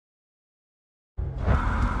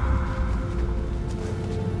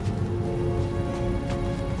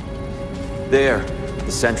There,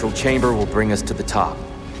 the central chamber will bring us to the top.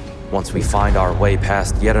 Once we find our way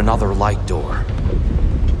past yet another light door.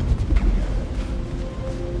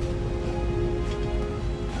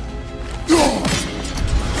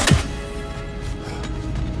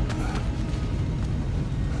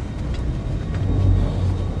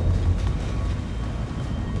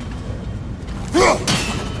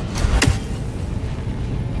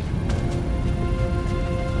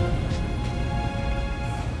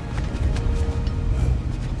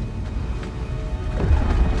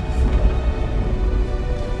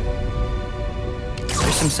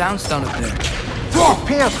 Some soundstone up there. It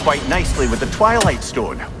pairs quite nicely with the Twilight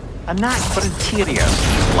Stone. A knack for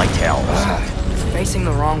interiors, light elves. It's facing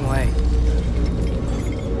the wrong way.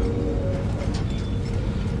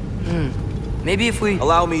 Maybe if we...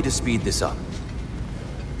 Allow me to speed this up.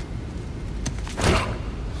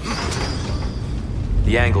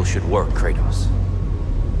 The angle should work, Kratos.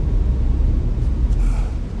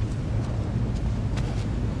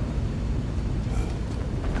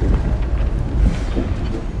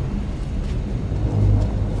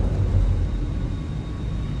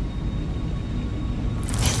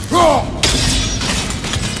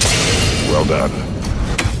 Well done.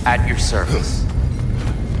 At your service.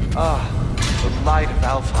 Ah, the light of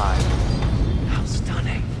Alfheim. How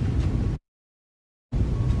stunning.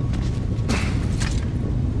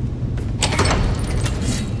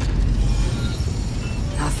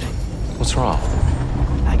 Nothing. What's wrong?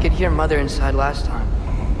 I could hear Mother inside last time,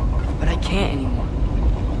 but I can't anymore.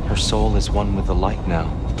 Her soul is one with the light now,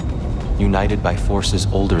 united by forces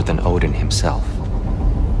older than Odin himself.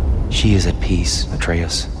 She is at peace,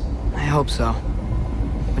 Atreus. I hope so.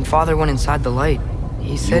 When Father went inside the light,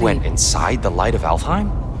 he said You went inside the light of Alfheim?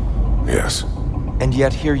 Yes. And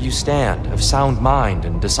yet here you stand, of sound mind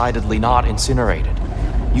and decidedly not incinerated.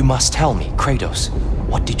 You must tell me, Kratos,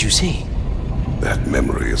 what did you see? That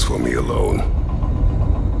memory is for me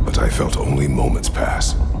alone. But I felt only moments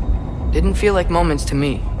pass. Didn't feel like moments to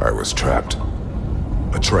me. I was trapped.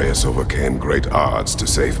 Atreus overcame great odds to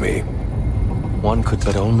save me. One could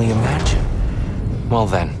but only imagine. Well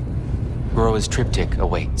then, Groa's triptych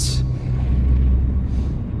awaits.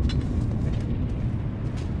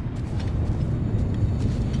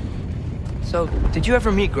 So, did you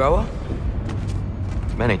ever meet Groa?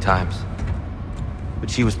 Many times. But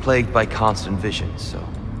she was plagued by constant visions, so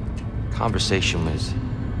conversation was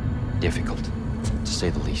difficult, to say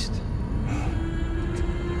the least.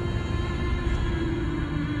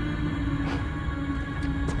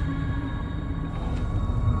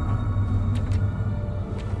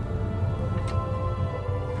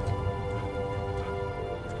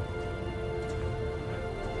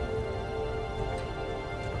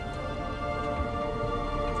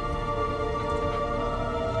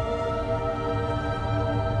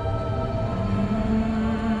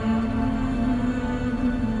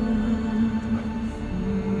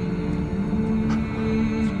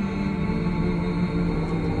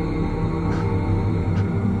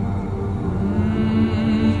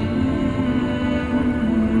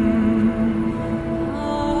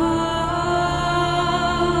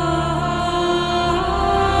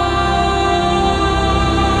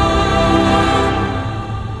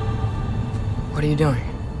 What are you doing?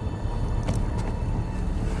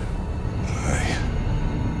 I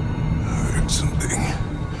heard something.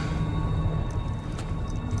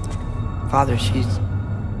 Father, she's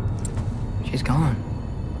gone.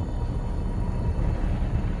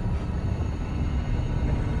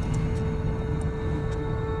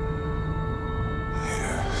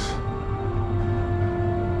 Yes.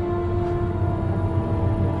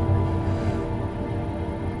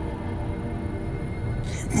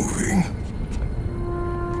 Keep moving.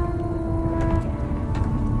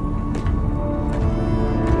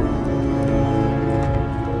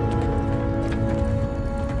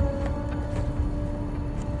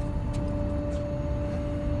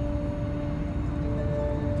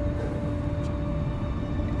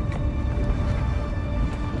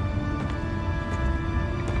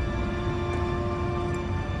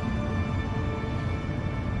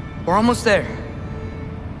 We're almost there.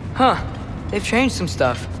 Huh. They've changed some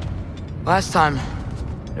stuff. Last time,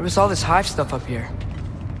 there was all this hive stuff up here.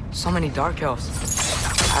 So many dark elves.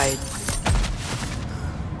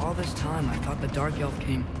 All this time, I thought the dark elf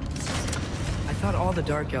king... I thought all the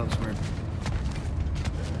dark elves were...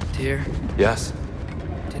 Tyr, Yes?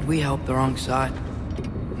 did we help the wrong side?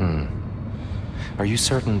 Are you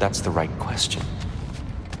certain that's the right question?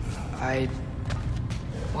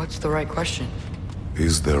 What's the right question?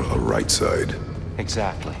 Is there a right side?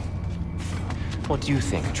 Exactly. What do you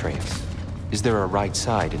think, Atreus? Is there a right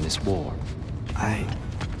side in this war? I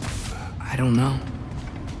I don't know.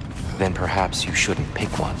 Then perhaps you shouldn't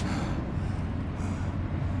pick one.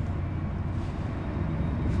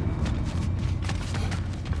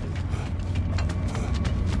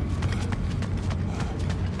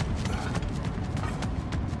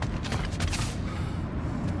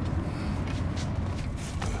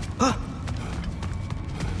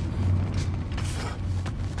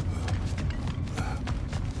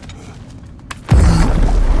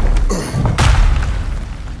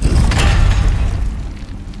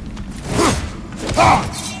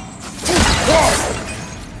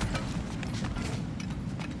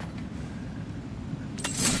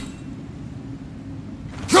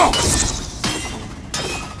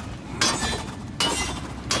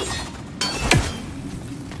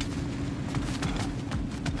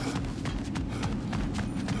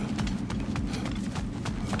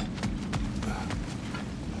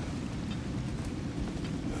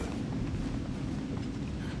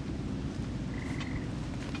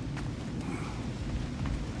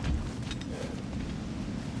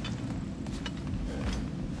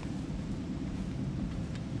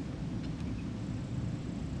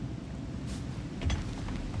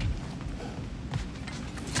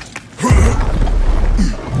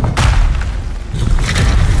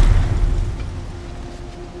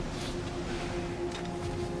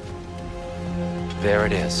 There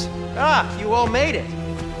it is. Ah, you all made it.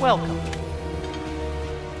 Welcome.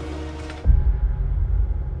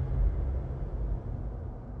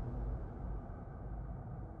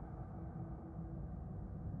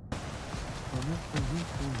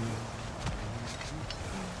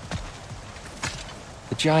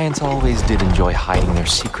 The Giants always did enjoy hiding their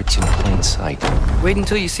secrets in plain sight. Wait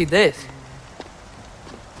until you see this.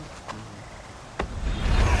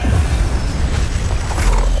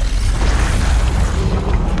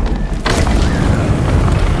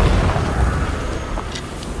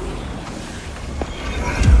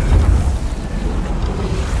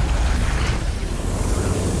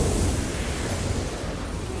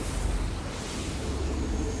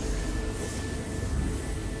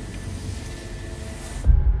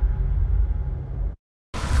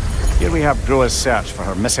 Here we have Groa's search for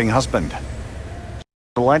her missing husband.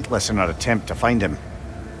 Relentless in her attempt to find him.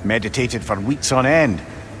 Meditated for weeks on end.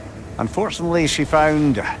 Unfortunately, she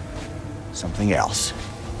found something else.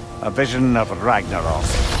 A vision of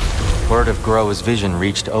Ragnorok. Word of Groa's vision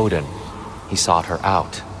reached Odin. He sought her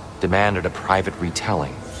out, demanded a private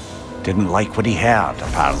retelling. Didn't like what he heard,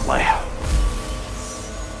 apparently.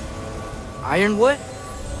 Ironwood?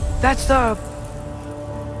 That's the...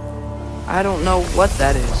 I don't know what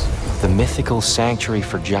that is. The mythical sanctuary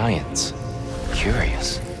for giants.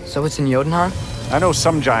 Curious. So it's in Jotunheim? I know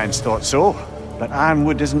some giants thought so, but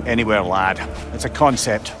Ironwood isn't anywhere, lad. It's a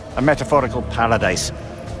concept, a metaphorical paradise.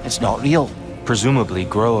 It's not real. Presumably,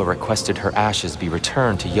 Groa requested her ashes be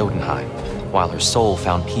returned to Jotunheim, while her soul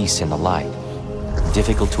found peace in the light.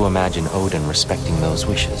 Difficult to imagine Odin respecting those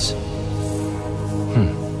wishes.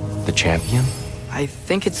 The champion? I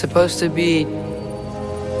think it's supposed to be...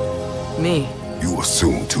 me. You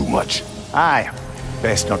assume too much. Aye.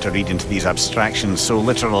 Best not to read into these abstractions so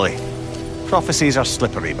literally. Prophecies are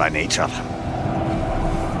slippery by nature.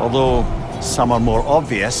 Although, some are more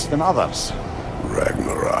obvious than others.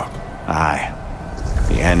 Ragnarok. Aye.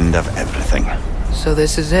 The end of everything. So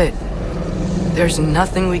this is it. There's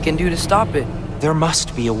nothing we can do to stop it. There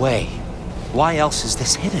must be a way. Why else is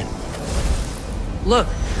this hidden? Look,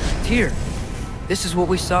 Tyr. This is what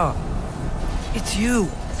we saw. It's you.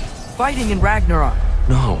 Fighting in Ragnarok.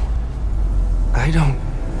 No. I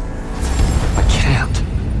can't.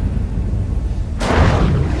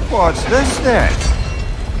 What's this then?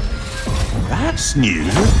 That's new.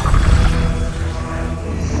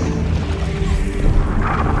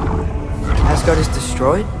 Asgard is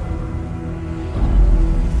destroyed?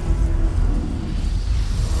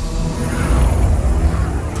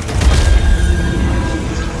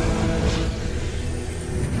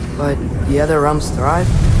 But the other realms thrive?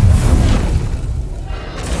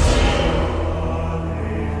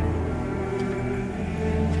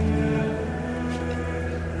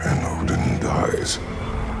 And Odin dies.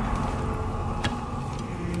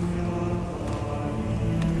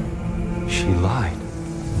 She lied.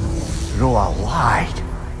 Groa lied.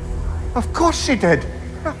 Of course she did.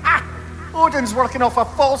 Odin's working off a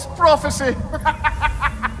false prophecy.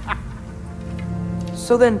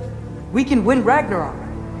 So then, we can win Ragnarok.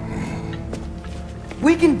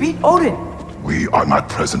 We can beat Odin. We are not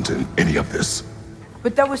present in any of this.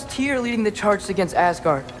 But that was Tyr leading the charge against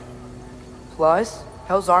Asgard. Plus,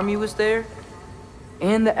 Hell's army was there.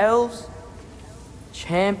 And the elves.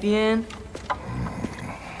 Champion.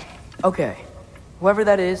 Okay. Whoever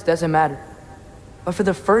that is doesn't matter. But for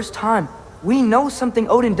the first time, we know something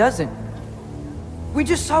Odin doesn't. We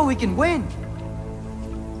just saw we can win.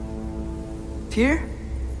 Tyr?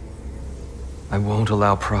 I won't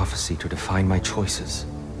allow prophecy to define my choices.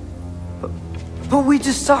 But we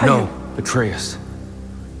just saw you. No, Atreus.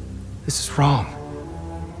 This is wrong.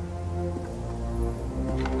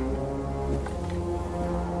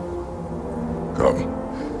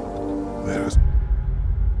 Come. There's...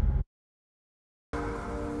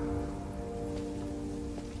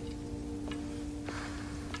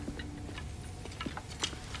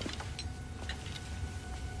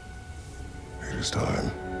 It is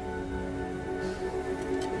time.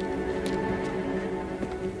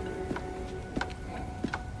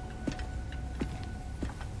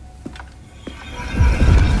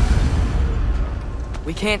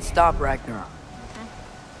 We can't stop Ragnarok.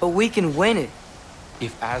 But we can win it.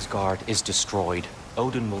 If Asgard is destroyed,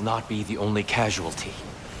 Odin will not be the only casualty.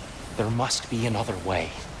 There must be another way.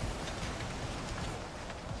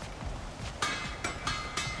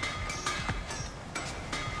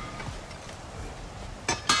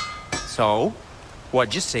 So,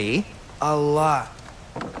 what'd you see? A lot.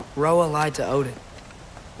 Roa lied to Odin.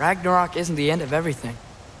 Ragnarok isn't the end of everything.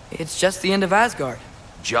 It's just the end of Asgard.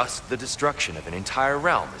 Just the destruction of an entire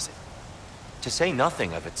realm, is it? To say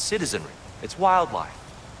nothing of its citizenry, its wildlife.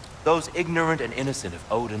 Those ignorant and innocent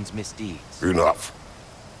of Odin's misdeeds. Enough.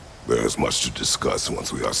 There's much to discuss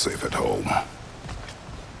once we are safe at home.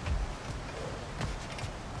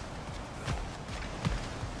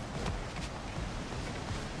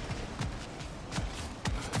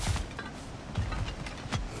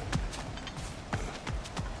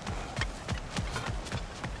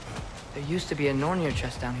 There used to be a Nornir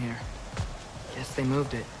chest down here. Guess they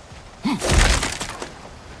moved it.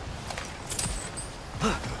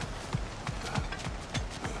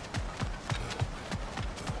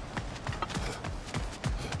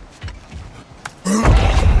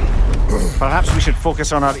 Perhaps we should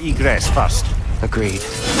focus on our egress first. Agreed.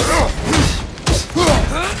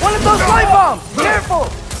 One of those light bombs! Careful!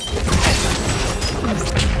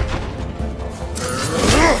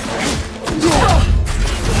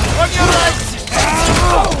 On your right!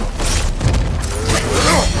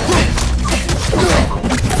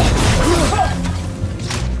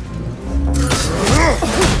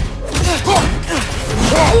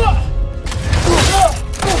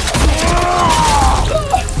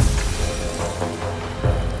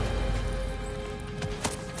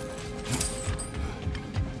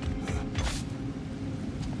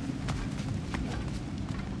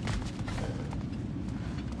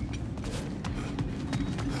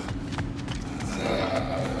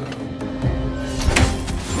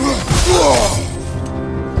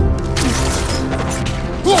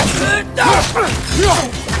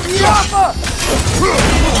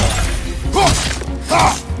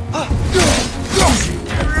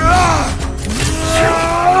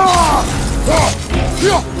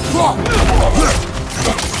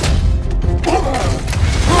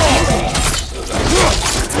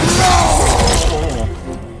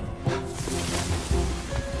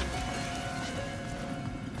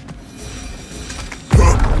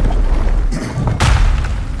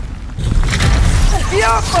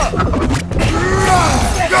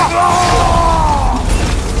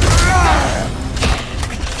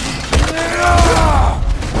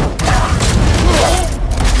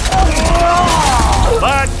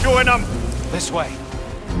 Lads, join them! This way.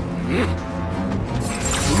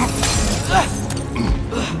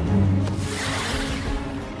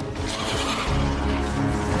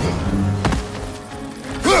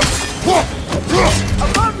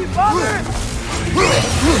 Above you, father!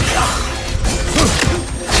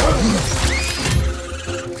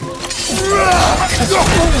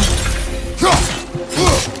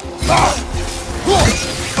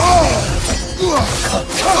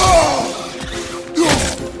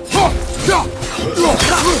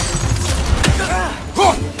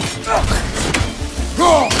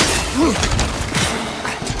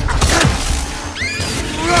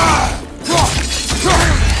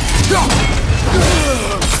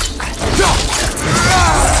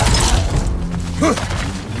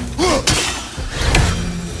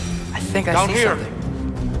 I think I see something.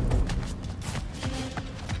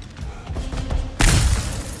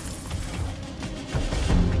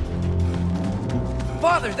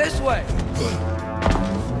 Father, this way!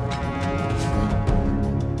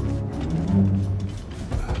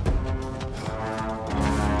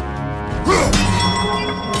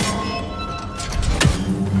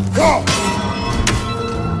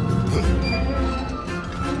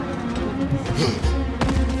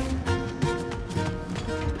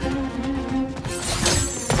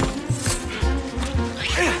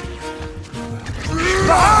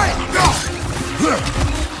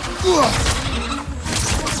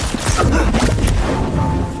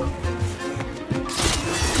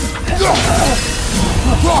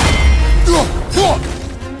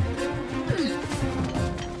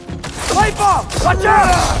 Light bulb! Watch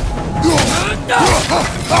out!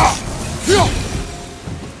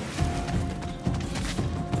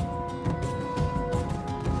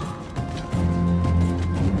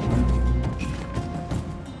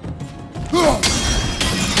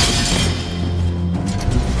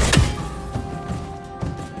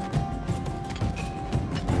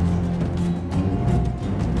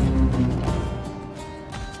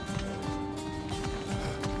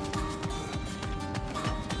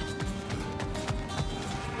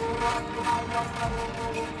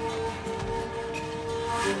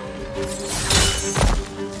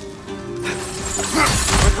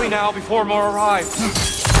 Quickly now, before more arrive.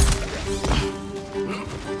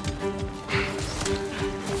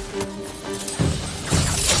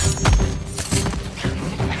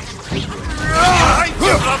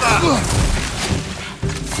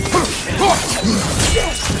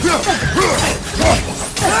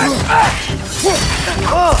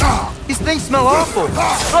 Oh, these things smell awful.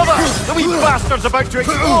 Brother, the wee bastard's about to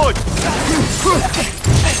explode!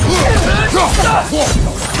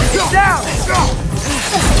 Down!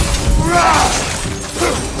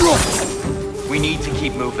 We need to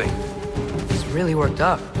keep moving. He's really worked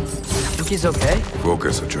up. Think he's okay?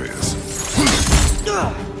 Focus, Atreus.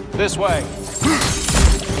 This way.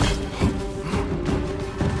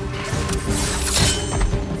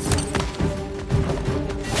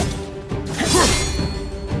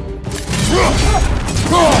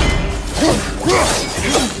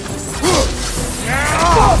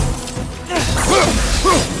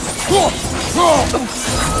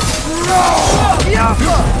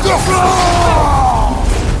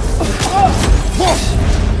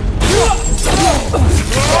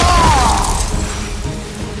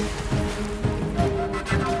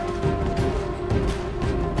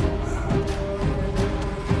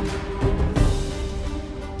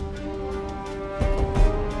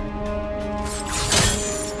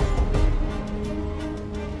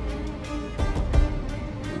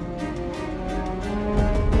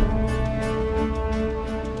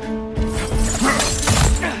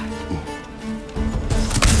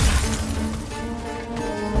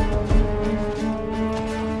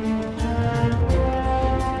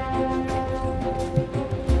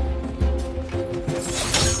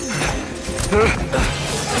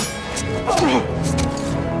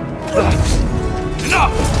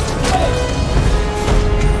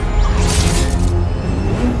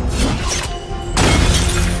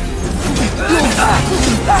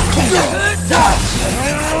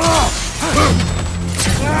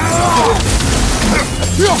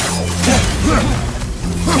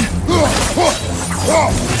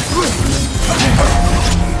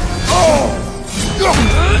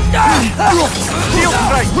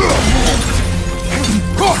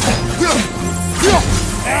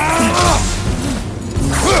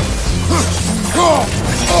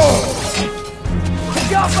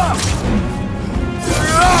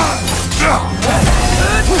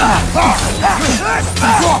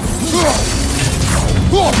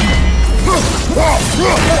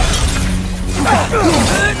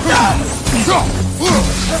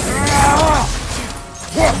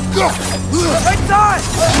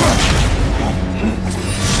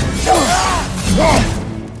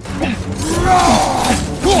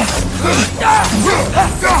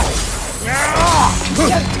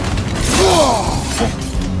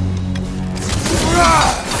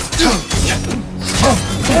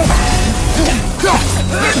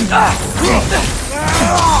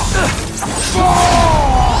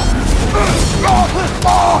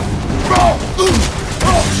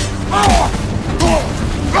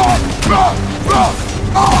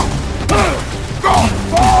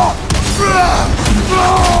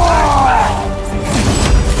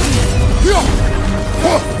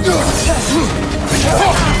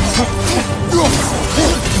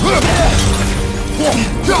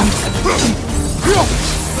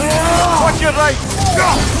 Watch your right!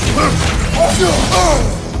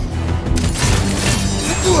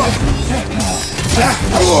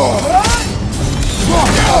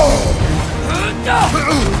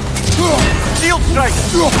 Shield strike!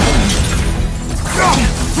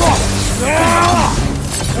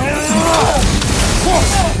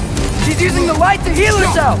 She's using the light to heal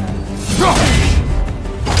herself!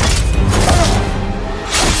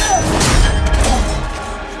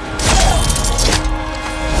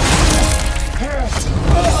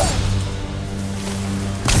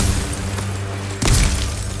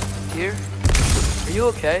 Dear, are you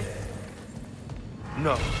okay?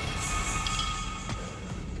 No.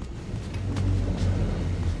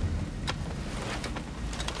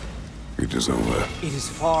 You conflict is over. It is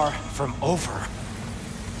far from over.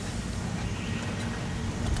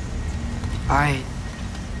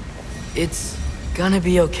 It's gonna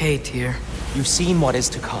be okay, Tyr. You've seen what is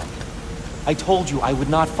to come. I told you I would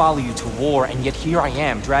not follow you to war, and yet here I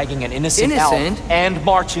am, dragging an innocent elf and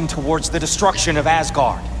marching towards the destruction of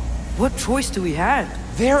Asgard. What choice do we have?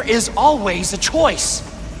 There is always a choice.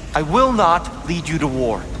 I will not lead you to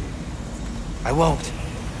war. I won't.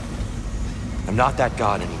 I'm not that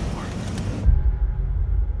god anymore.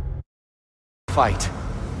 Fight.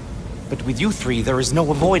 But with you three, there is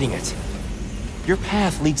no avoiding it. Your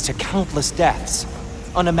path leads to countless deaths,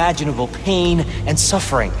 unimaginable pain and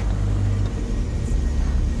suffering.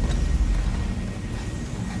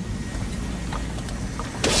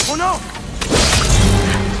 Oh no!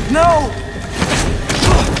 No!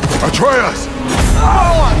 Atreus!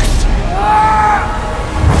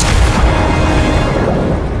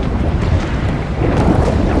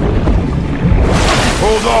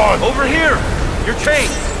 Hold on! Over here! You're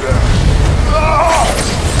chained!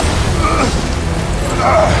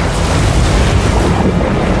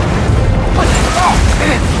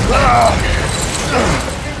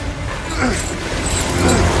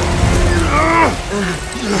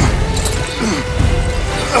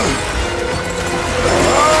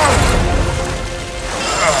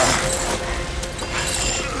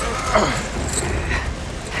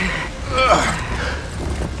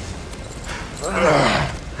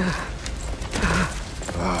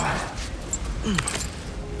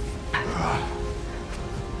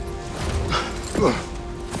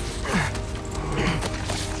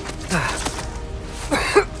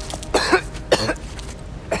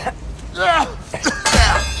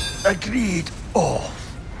 Agreed. Oh.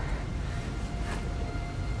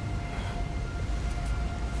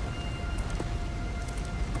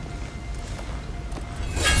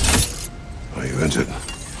 Are you injured?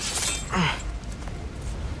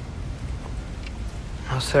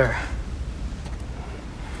 No, sir.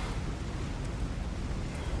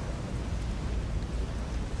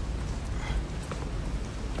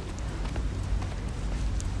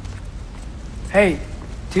 Hey,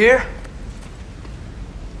 Tyr?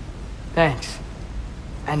 Thanks.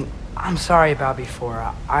 And I'm sorry about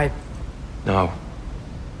before. No.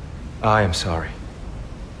 I am sorry.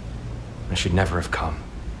 I should never have come.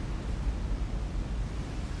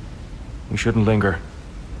 We shouldn't linger.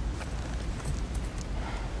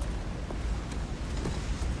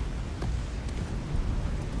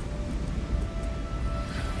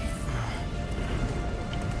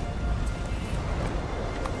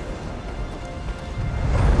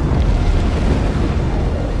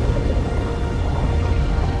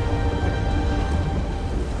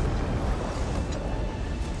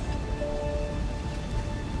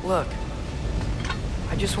 Look,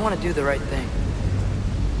 I just want to do the right thing.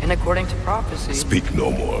 And according to prophecy... Speak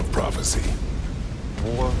no more of prophecy.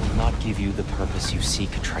 War will not give you the purpose you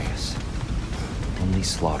seek, Atreus. Only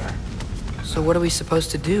slaughter. So what are we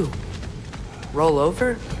supposed to do? Roll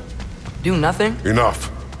over? Do nothing? Enough.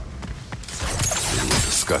 We will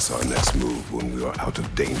discuss our next move when we are out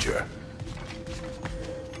of danger.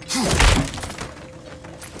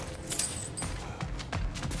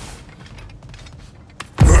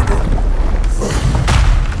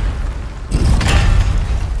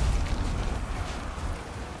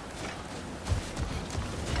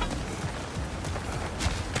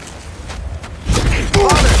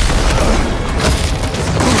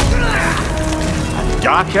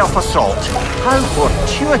 Dark elf assault. How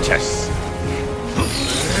fortuitous. I'm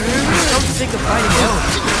so sick of fighting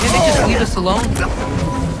elves. Can't they just leave us alone?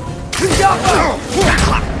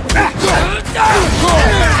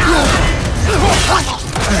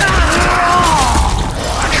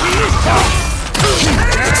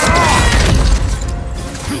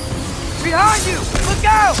 Behind you! Look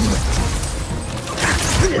out!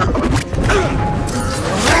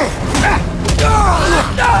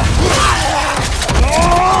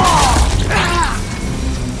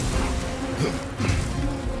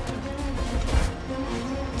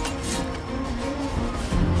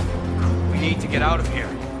 We need to get out of here.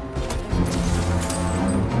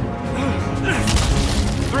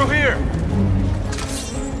 Through here!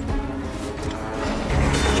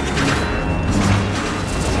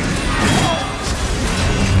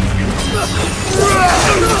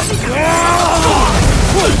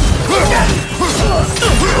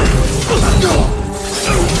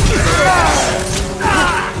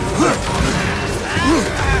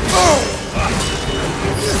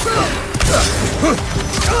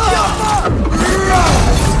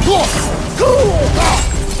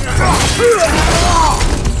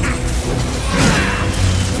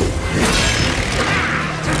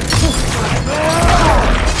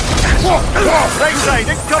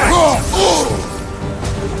 side, incoming!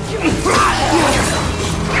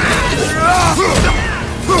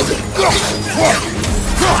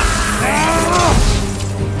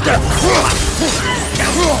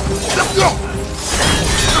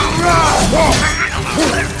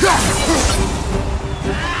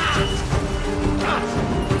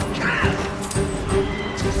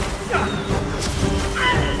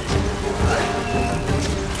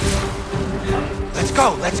 Let's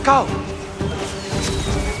go, let's go!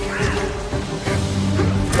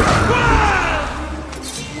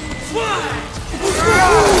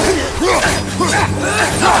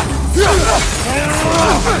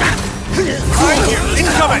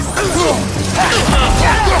 Incoming!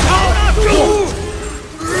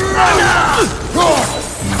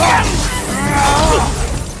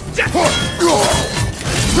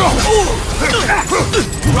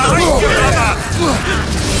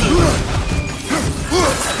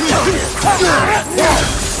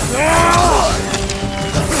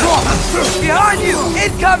 Behind you!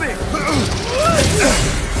 Incoming!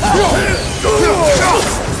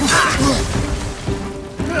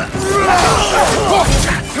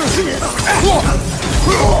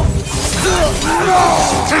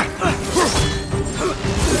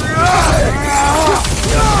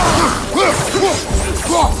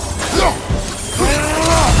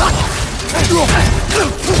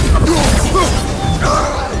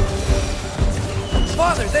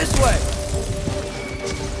 Father, this way!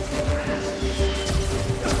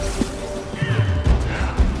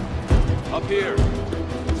 Up here.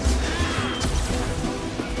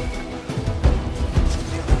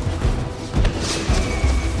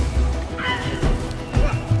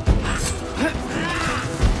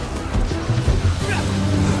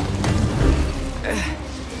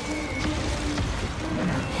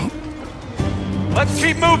 Let's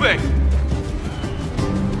keep moving!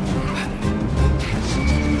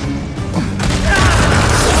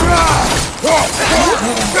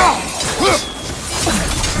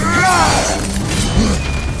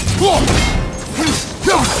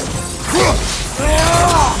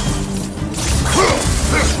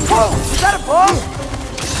 Whoa! Is that a bomb?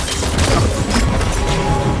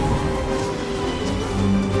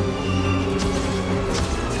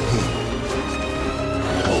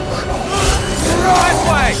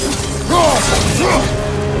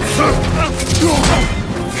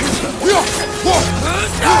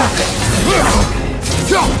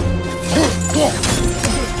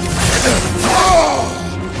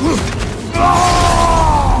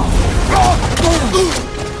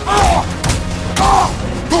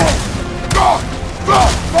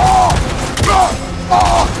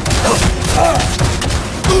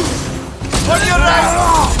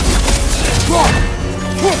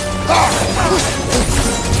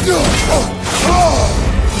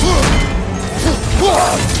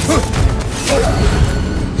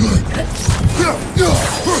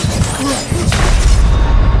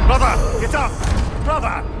 Brother, get up!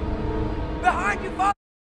 Brother! Behind you, father!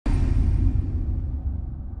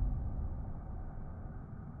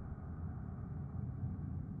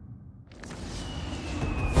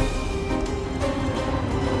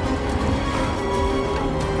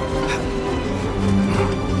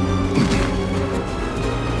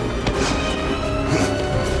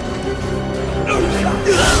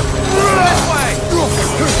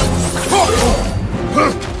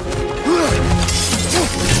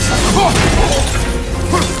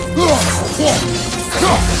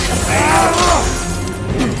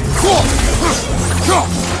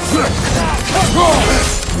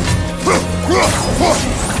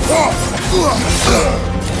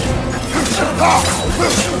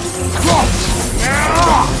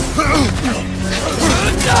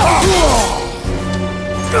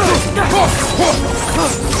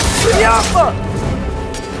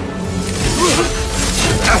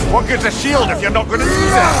 What good's a shield if you're not going to use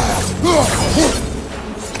it?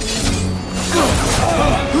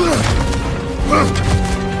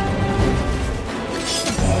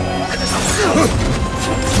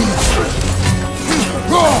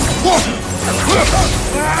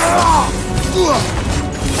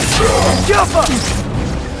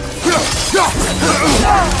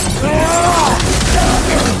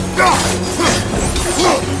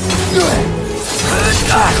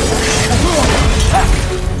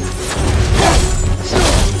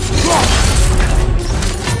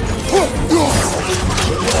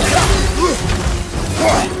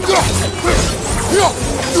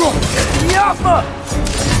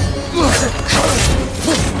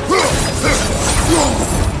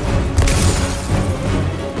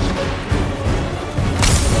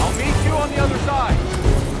 I'll meet you on the other side.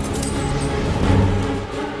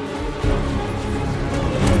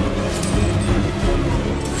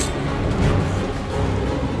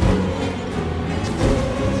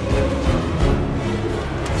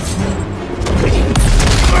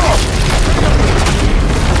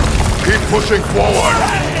 Pushing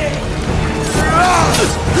forward!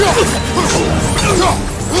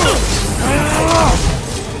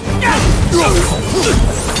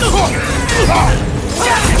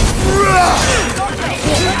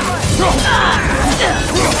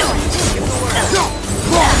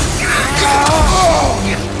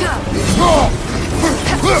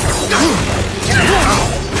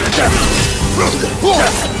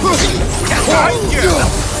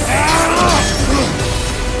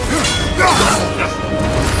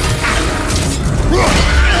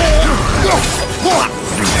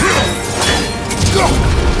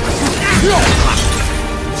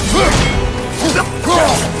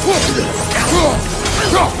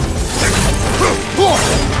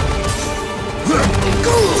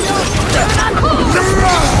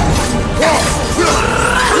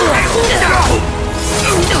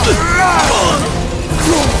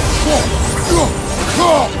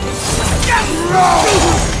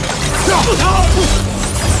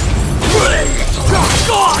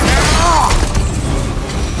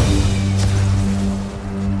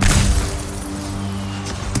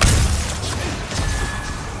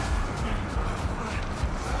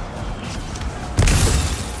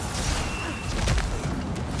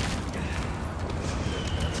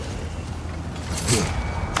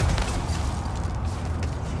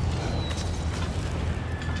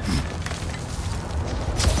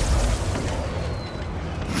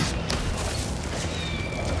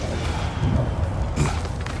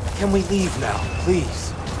 Can we leave now,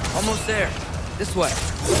 please? Almost there. This way.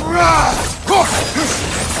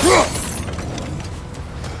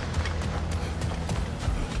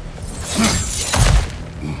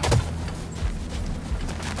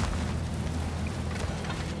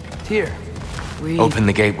 Here. We... Open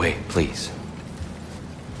the gateway, please.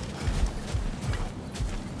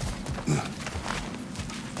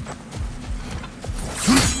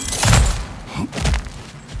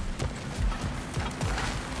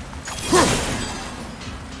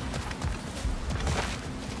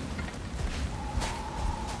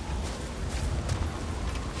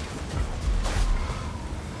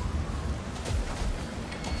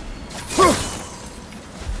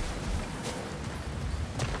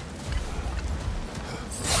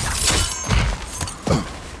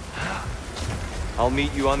 I'll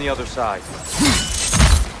meet you on the other side.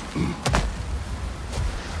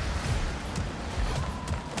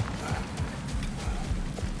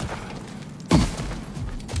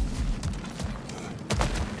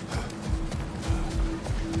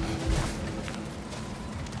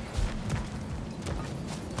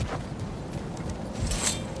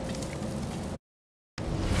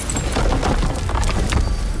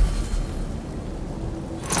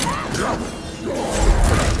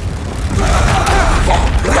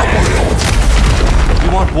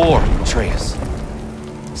 War, Atreus.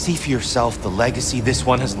 See for yourself the legacy this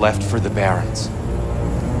one has left for the Barons.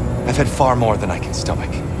 I've had far more than I can stomach.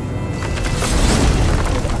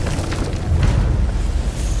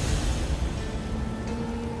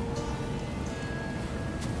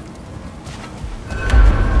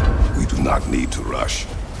 We do not need to rush.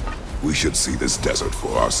 We should see this desert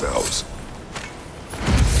for ourselves.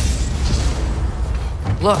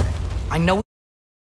 Look, I know